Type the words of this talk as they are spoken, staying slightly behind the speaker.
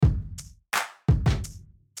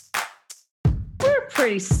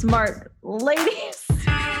pretty smart ladies.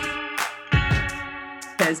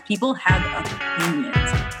 Because people have opinions.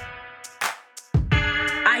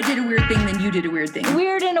 I did a weird thing, then you did a weird thing.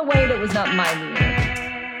 Weird in a way that was not my weird.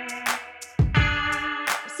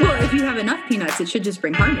 Well, if you have enough peanuts, it should just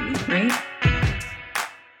bring harmony, right?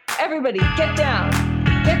 Everybody, get down.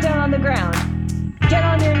 Get down on the ground. Get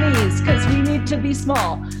on your knees, because we need to be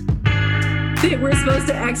small. We're supposed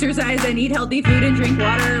to exercise and eat healthy food and drink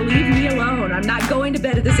water. Leave me alone. I'm not going to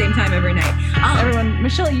bed at the same time every night. Everyone,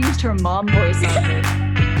 Michelle used her mom voice on me.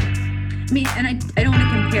 I mean, and I don't want to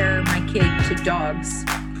compare my kid to dogs.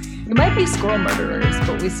 We might be squirrel murderers,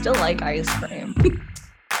 but we still like ice cream.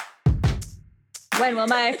 When will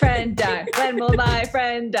my friend die? When will my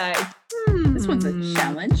friend die? This one's a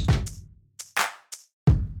challenge.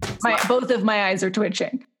 Both of my eyes are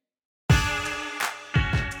twitching.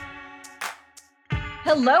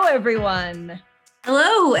 Hello, everyone.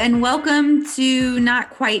 Hello, and welcome to Not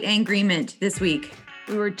Quite Angryment this week.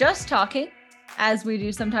 We were just talking, as we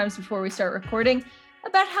do sometimes before we start recording,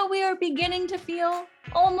 about how we are beginning to feel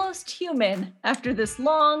almost human after this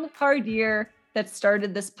long, hard year that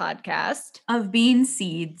started this podcast. Of bean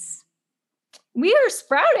seeds. We are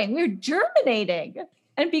sprouting. We're germinating.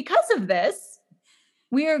 And because of this,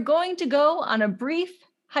 we are going to go on a brief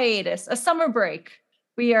hiatus, a summer break.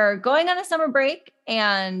 We are going on a summer break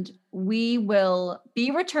and we will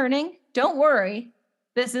be returning. Don't worry.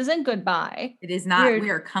 This isn't goodbye. It is not. We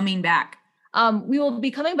are coming back. We will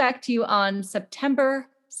be coming back to you on September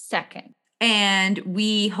 2nd. And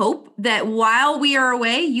we hope that while we are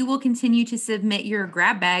away, you will continue to submit your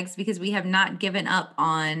grab bags because we have not given up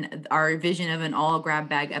on our vision of an all grab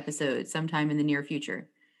bag episode sometime in the near future.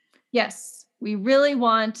 Yes, we really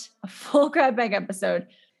want a full grab bag episode.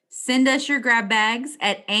 Send us your grab bags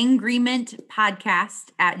at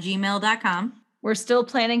angrymentpodcast@gmail.com. We're still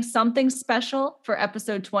planning something special for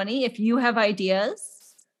episode 20. If you have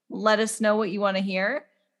ideas, let us know what you want to hear.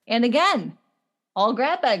 And again, all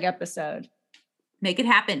grab bag episode. Make it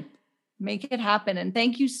happen. Make it happen. And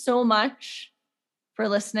thank you so much for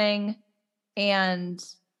listening and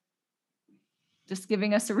just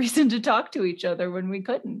giving us a reason to talk to each other when we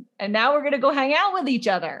couldn't. And now we're going to go hang out with each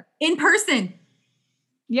other. In person.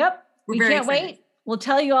 Yep. We're we very can't excited. wait. We'll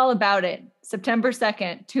tell you all about it. September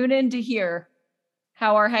 2nd. Tune in to hear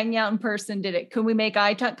how our hanging out in person did it. Could we make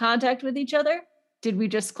eye contact with each other? Did we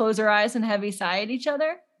just close our eyes and heavy sigh at each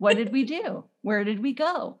other? What did we do? Where did we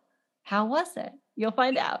go? How was it? You'll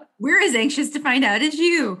find out. We're as anxious to find out as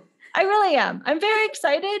you. I really am. I'm very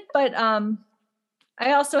excited, but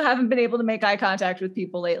I also haven't been able to make eye contact with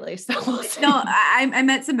people lately. So we'll see. No, I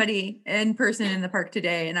met somebody in person in the park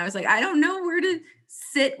today, and I was like, I don't know where to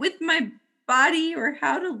sit with my body or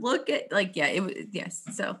how to look at, yes.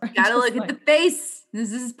 So gotta look at the face.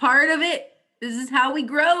 This is part of it. This is how we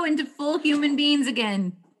grow into full human beings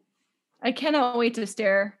again. I cannot wait to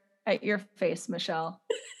stare at your face, Michelle.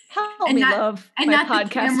 Help and me not, love and my not podcast the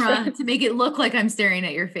camera friends. to make it look like I'm staring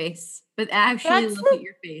at your face, but actually look at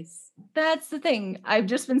your face. That's the thing. I've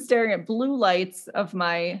just been staring at blue lights of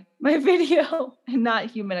my video and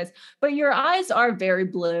not human eyes. But your eyes are very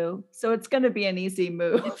blue, so it's going to be an easy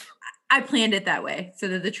move. I planned it that way so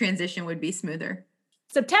that the transition would be smoother.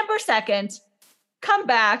 September 2nd, come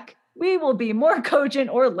back. We will be more cogent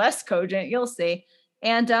or less cogent. You'll see.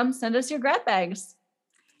 And send us your grab bags.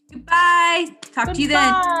 Goodbye. Talk to you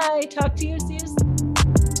then. Bye. Talk to you. See you soon.